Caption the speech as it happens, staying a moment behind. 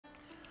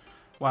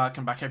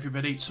Welcome back,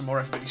 everybody. Some more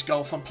Everybody's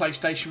Golf on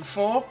PlayStation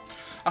 4.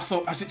 I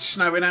thought, as it's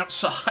snowing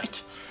outside,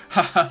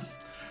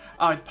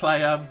 I'd play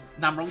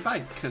Nam Rong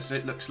Bay, because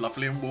it looks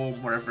lovely and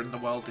warm wherever in the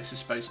world this is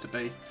supposed to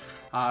be.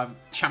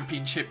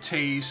 Championship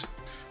tees,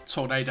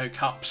 Tornado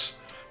Cups,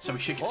 so we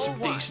should get some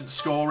decent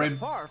scoring.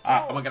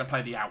 And we're going to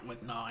play the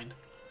Outward 9.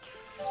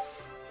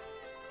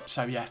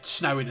 So yeah, it's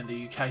snowing in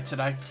the UK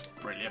today.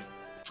 Brilliant.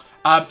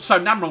 So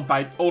Nam Rong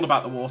Bay, all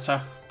about the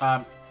water.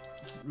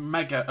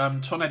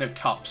 Mega Tornado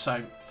Cup,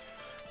 so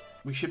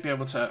we should be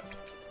able to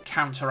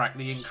counteract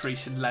the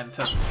increase in length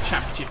that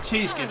Championship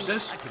Tees gives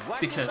us,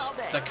 because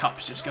the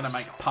Cup's just going to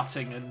make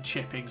putting and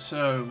chipping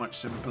so much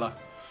simpler.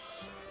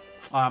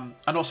 And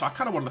also, I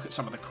kind of want to look at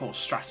some of the course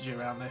strategy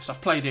around this. I've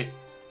played it,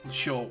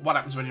 sure, what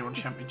happens when you're on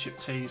Championship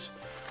Tees.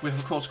 We've,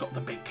 of course, got the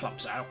big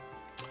clubs out,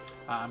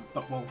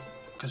 but we'll,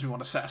 because we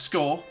want to set a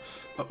score,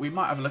 but we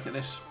might have a look at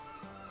this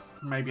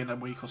maybe in a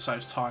week or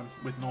so's time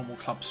with normal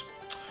clubs.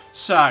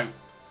 So,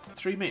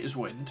 3 metres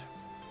wind.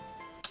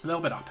 A little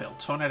bit uphill.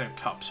 Tornado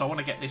Cup. So I want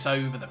to get this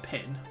over the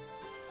pin.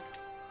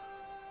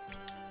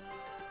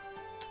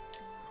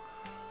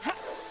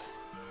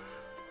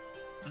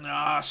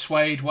 Ah,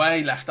 swayed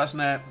way left,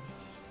 hasn't it?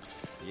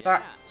 Yeah.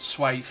 That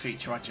sway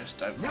feature, I just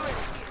don't know.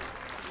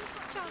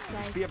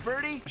 Must be a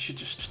birdie. I should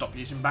just stop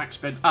using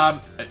backspin.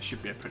 It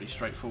should be a pretty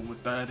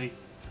straightforward birdie.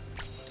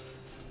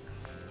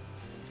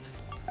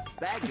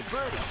 Bag your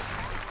birdie.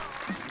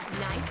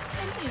 Nice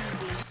and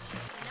easy.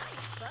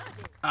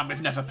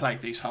 We've never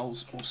played these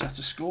holes or set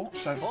a score,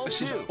 so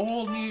this is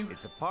all new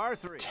It's a par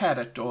 3.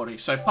 territory.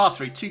 So par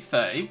 3,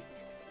 230,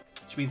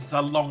 which means it's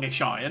a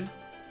longish iron.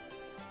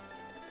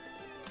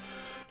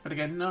 But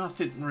again,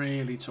 nothing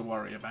really to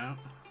worry about.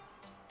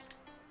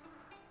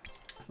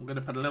 I'm going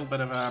to put a little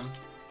bit of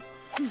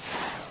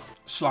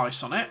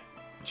slice on it,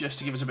 just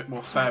to give us a bit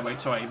more fairway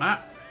to aim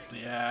at.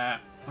 Yeah,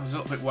 I was a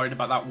little bit worried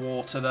about that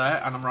water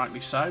there, and I'm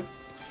rightly so.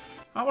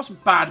 That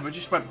wasn't bad, we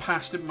just went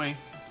past, didn't we?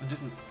 I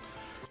didn't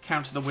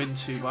counter the wind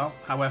too well.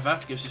 However,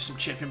 it gives us some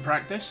chipping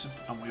practice,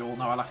 and we all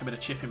know I like a bit of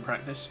chipping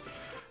practice.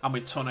 And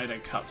with Tornado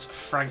Cuts,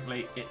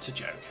 frankly, it's a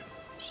joke.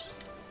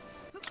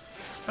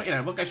 But, you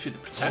know, we'll go through the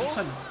pretense,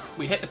 and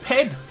we hit the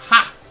pin.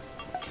 Ha!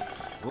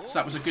 So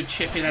that was a good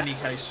chip in any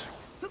case.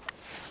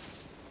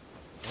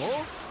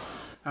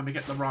 And we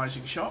get the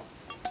rising shot.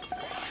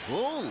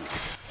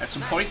 Get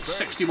some points,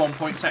 61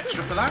 points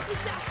extra for that.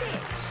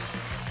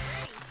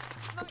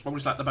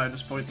 Always like the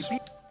bonus points.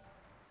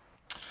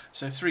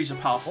 So 3's a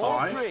par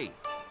 5.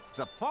 It's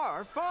a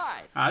par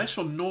 5. This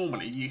one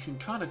normally you can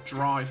kind of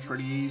drive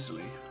pretty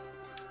easily.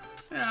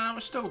 Yeah,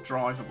 it's still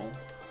drivable.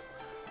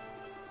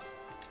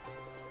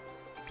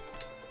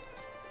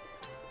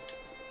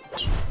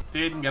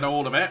 Didn't get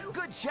all of it.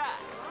 Good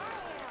shot.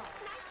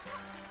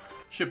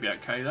 Should be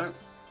okay though.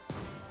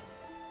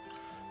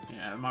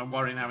 Yeah, my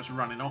worry now is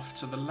running off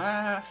to the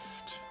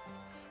left.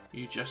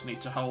 You just need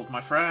to hold,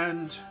 my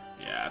friend.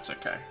 Yeah, it's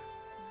okay.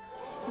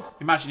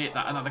 Imagine it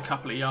that another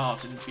couple of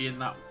yards and be in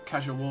that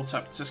casual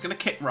water. So it's going to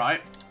kick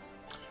right.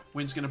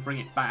 Wind's going to bring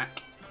it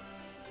back.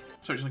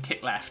 So it's going to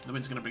kick left. The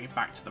wind's going to bring it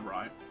back to the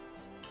right.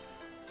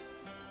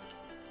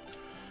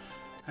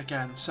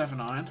 Again,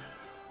 7-iron.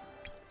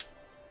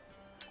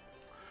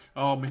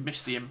 Oh, we've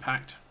missed the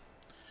impact.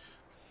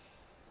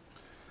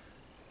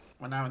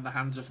 We're now in the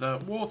hands of the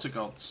water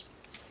gods.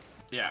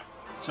 Yeah.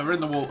 So we're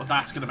in the water.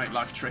 That's going to make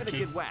life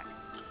tricky.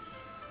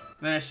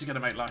 This is going to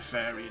make life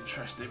very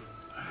interesting.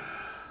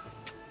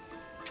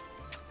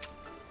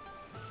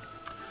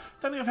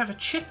 Don't think I've ever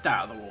chipped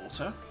out of the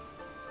water.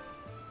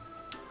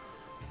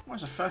 Well,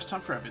 it's the first time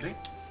for everything.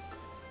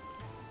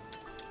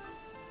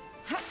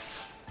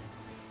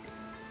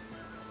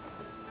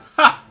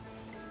 Ha!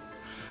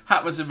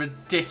 That was a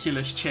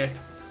ridiculous chip.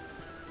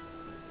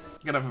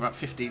 I'm going to have about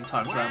 15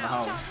 times around the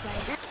hole.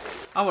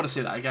 I want to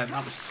see that again.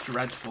 That was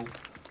dreadful.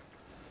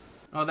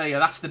 Oh, there you go.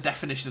 That's the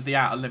definition of the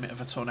outer limit of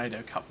a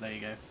Tornado Cup. There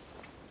you go.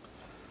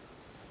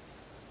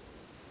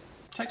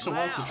 Takes a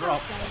while to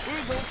drop.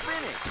 Eagle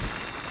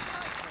finish.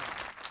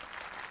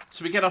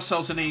 So we get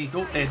ourselves an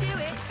eagle in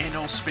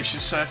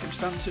inauspicious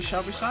circumstances,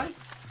 shall we say?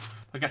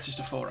 That gets us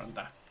to 4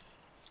 under.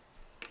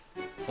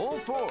 Hole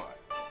 4.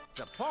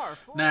 It's a par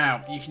 4.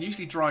 Now, you can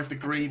usually drive the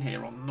green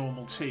here on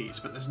normal tees,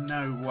 but there's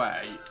no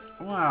way.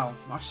 Well,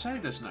 I say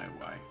there's no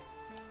way.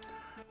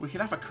 We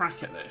could have a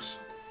crack at this.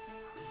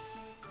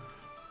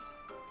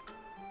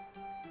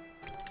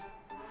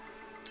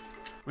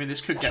 I mean,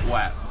 this could get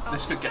wet.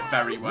 This could get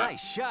very wet.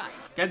 Nice shot.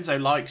 Genzo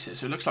likes it,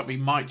 so it looks like we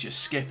might just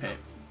skip it.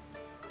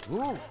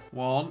 Ooh.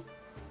 1,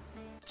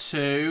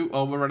 2.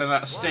 Oh, we're running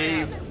out of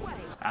steam.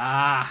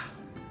 Ah.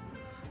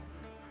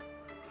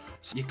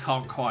 So you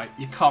can't quite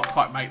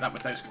make that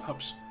with those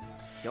clubs.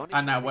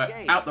 And now we're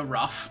out the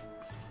rough.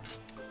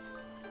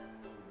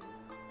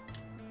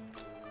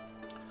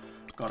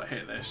 Gotta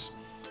hit this.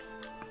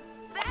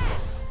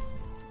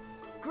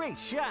 Great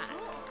shot.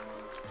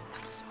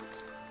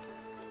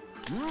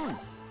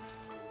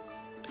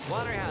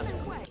 Waterhouse.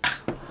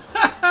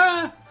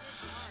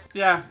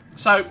 Yeah,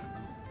 so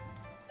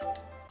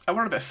I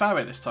want a bit of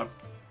fairway this time.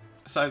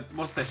 So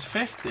what's this,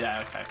 5th?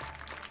 Yeah, okay.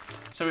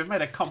 So we've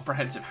made a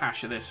comprehensive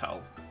hash of this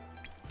hole.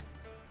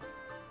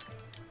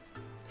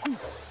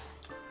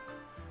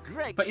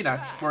 Great But, you know,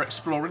 shot. we're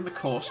exploring the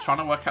course, trying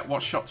to work out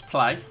what shot to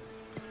play.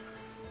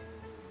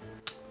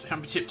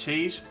 Championship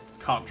tees,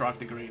 can't drive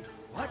the green.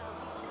 What?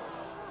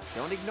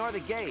 Don't ignore the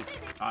gate.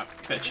 Alright,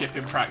 bit of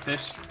chipping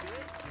practice.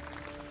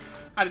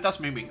 And it does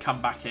mean we can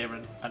come back here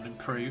and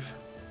improve.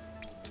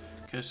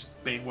 Because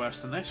being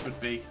worse than this would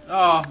be...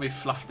 Oh, we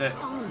fluffed it.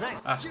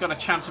 Nice. It's got a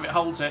chance if it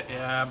holds it.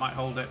 Yeah, I might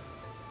hold it.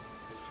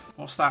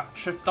 What's that?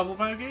 Double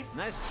bogey?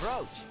 Nice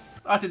approach.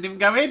 I didn't even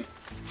go in.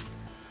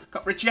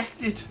 Got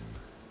rejected.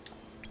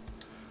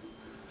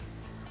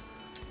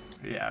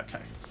 Yeah,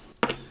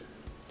 okay.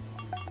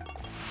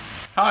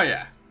 Oh,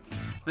 yeah.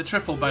 The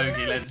triple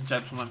bogey, ladies and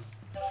gentlemen.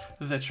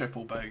 The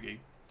triple bogey.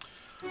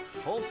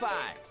 Hole 5.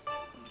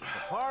 It's a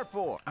par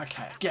 4.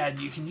 Okay, again,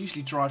 you can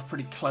usually drive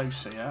pretty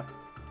close here.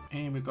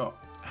 Here we've got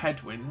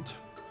headwind.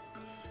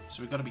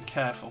 So we've got to be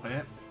careful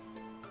here.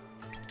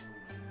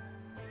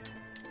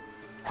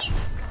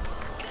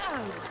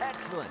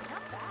 Excellent.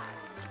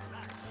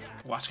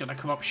 Oh, that's going to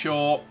come up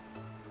short.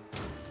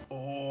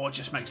 Oh, it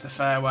just makes the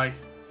fairway.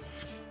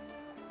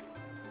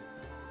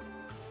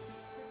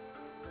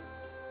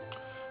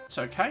 It's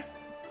okay.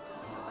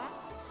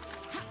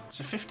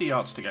 So 50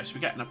 yards to go, so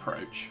we get an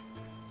approach.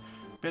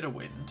 Bit of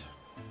wind.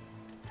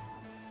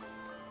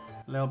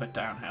 A little bit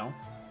downhill.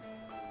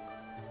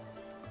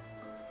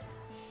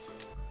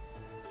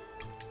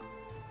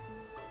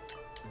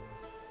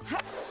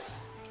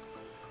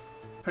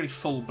 Pretty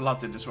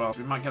full-blooded as well.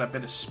 We might get a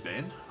bit of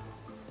spin.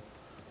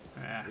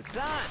 Yeah. It's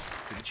on.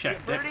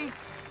 Checked Good it. birdie.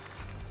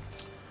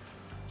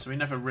 So we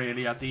never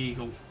really had the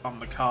eagle on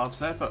the cards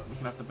there, but we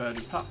can have the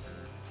birdie putt.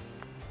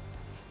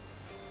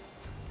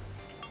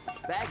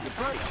 Bag the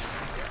birdie.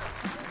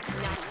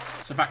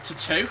 So back to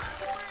 2.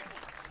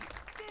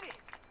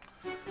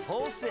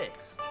 Hole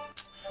 6.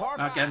 Par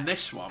Now 5. again,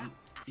 this one,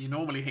 you're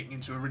normally hitting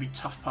into a really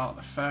tough part of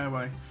the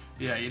fairway.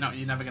 Yeah,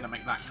 you're never going to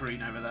make that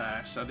green over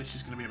there. So this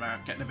is going to be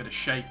about getting a bit of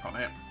shape on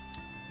it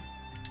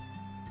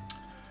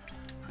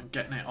and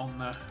getting it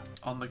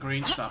on the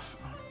green stuff.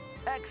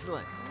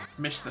 Excellent.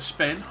 Missed the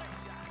spin.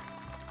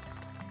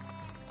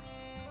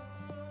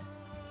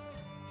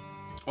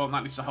 Well,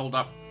 that needs to hold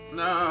up.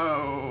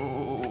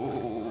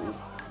 No.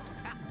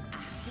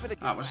 Give it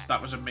a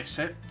That was a miss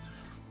hit.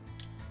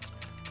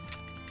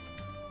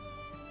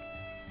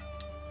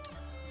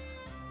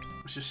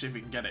 Let's just see if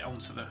we can get it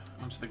onto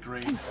the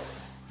green.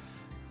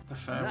 The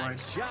fairway.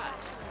 nice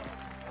shot.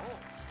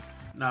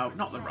 No,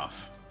 not the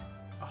rough.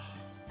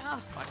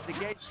 Watch the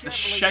gate. It's the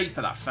carefully. shape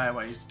of that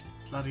fairway is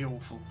bloody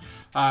awful.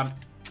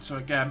 So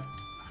again,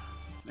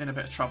 in a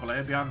bit of trouble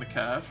here behind the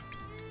curve.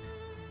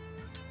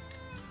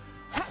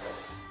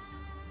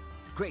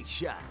 Great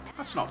shot.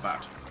 That's not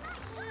bad.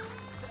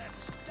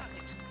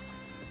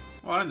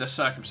 Well, in the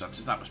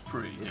circumstances, that was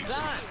pretty It's decent.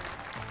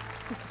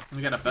 on.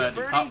 We get a birdie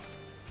birdie. putt.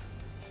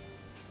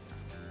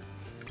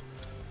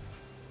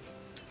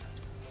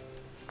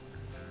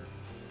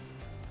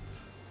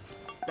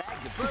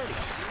 Bag the birdie.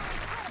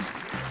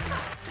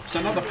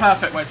 So not the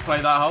perfect way to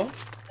play that hole.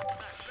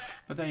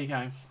 But there you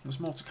go. There's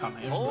more to come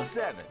here, Hole isn't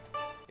there? 7.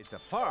 It's a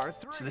par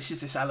 3. So this is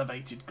this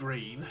elevated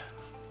green.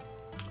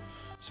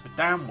 So we're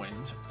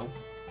downwind. Oh.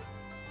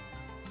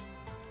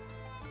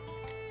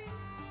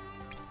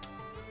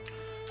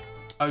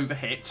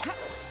 Overhit.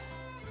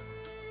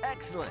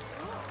 Excellent.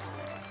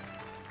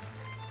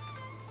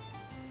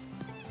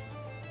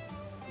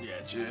 Yeah,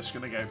 just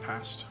going to go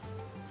past.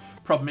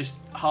 Problem is,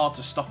 hard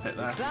to stop it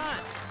there. It's on.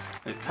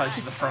 It's close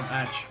to the front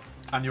edge.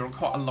 And you're on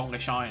quite a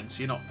longish iron, so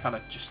you're not kind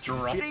of just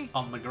drop Steady.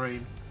 on the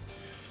green.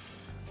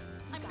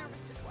 I'm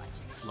nervous just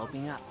watching.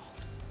 Sloping up.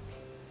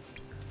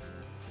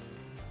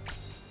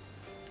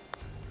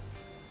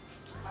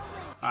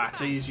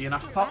 That's easy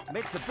enough, pop.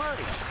 Makes a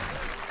birdie.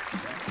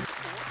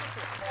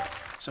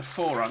 So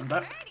 4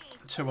 under.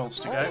 2 holes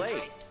to Hole go.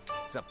 8.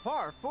 It's a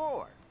par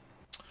 4.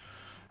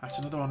 That's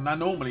another one. Now,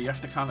 normally you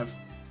have to kind of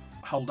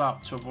hold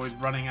up to avoid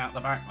running out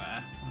the back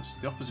there. That's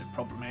the opposite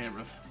problem here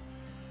of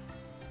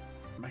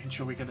making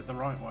sure we get it the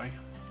right way.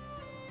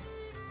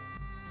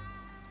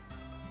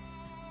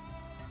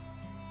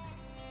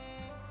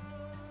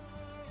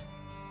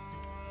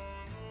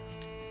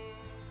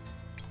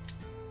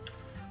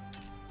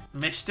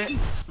 Missed it.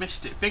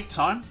 Missed it big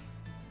time.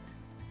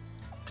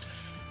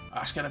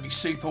 That's going to be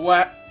super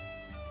wet.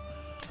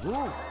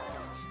 Ooh.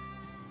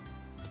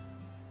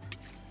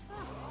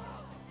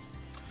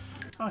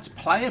 Oh, it's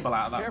playable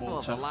out of that Careful of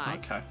water. the line.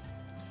 Okay.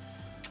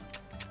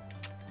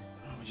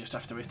 Oh, we just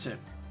have to hit it.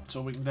 That's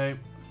all we can do.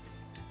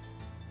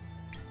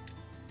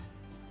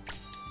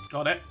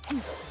 Got it.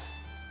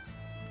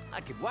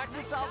 I could watch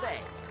this all day.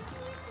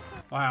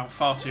 Wow,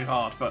 far too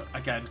hard. But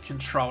again,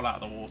 control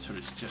out of the water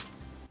is just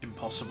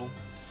impossible.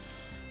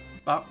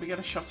 But we get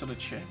a shot at a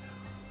chip.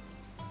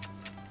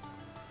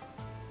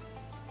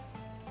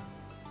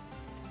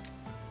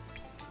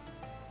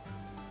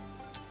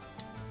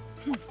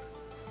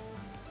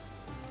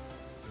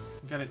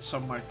 Get it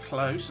somewhere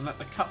close and let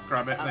the cup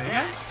grab it. There you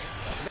go.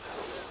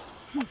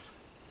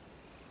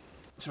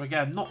 So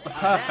again, not the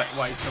perfect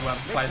way to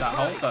play that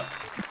hole, but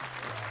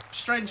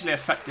strangely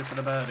effective for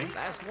the birdie.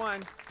 Last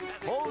one.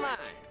 Hole 9.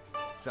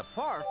 It's a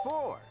par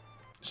 4.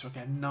 So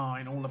again,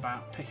 9, all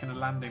about picking a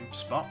landing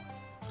spot.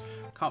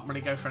 Can't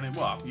really go for any...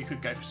 Well, you could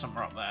go for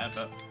somewhere up there,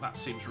 but that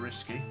seems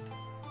risky.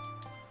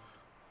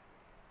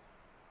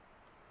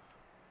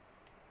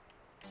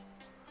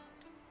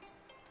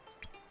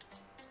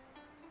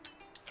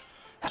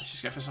 Let's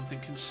just go for something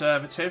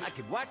conservative. I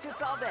could watch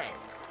this all day.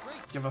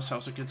 Give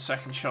ourselves a good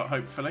second shot,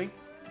 hopefully.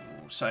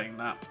 Oh, saying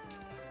that.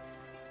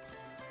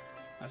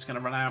 That's going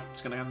to run out.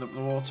 It's going to end up in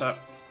the water.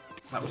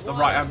 That was the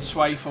right-hand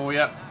sway for you.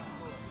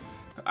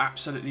 Got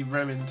absolutely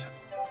ruined.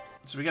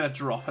 So we get a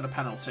drop and a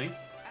penalty.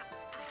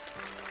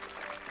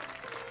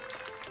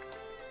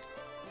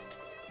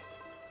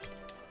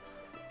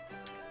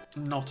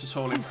 Not at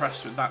all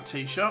impressed with that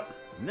tee shot.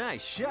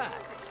 Nice shot.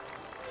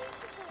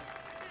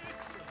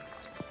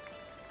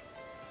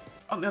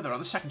 On the other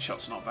hand, the second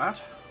shot's not bad.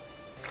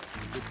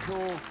 Good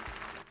call.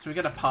 So we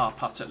get a par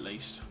putt at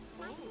least.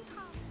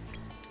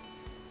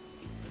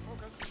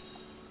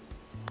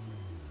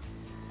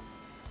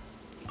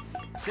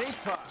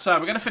 Safe par. So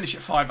we're going to finish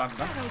at 5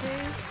 under.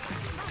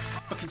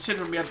 But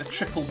considering we had the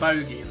triple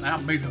bogey, and now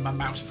I'm moving my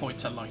mouse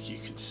pointer like you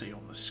can see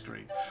on the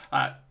screen.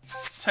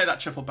 Take that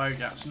triple bogey,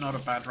 that's not a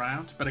bad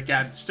round. But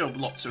again, still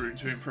lots of room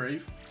to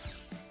improve.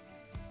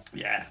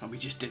 Yeah, and we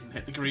just didn't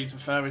hit the greens and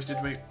fairways,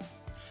 did we?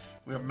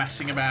 We were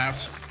messing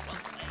about.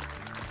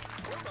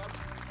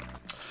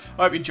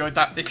 I hope you enjoyed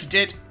that. If you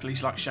did,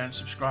 please like, share and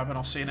subscribe, and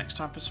I'll see you next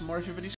time for some more Everybody's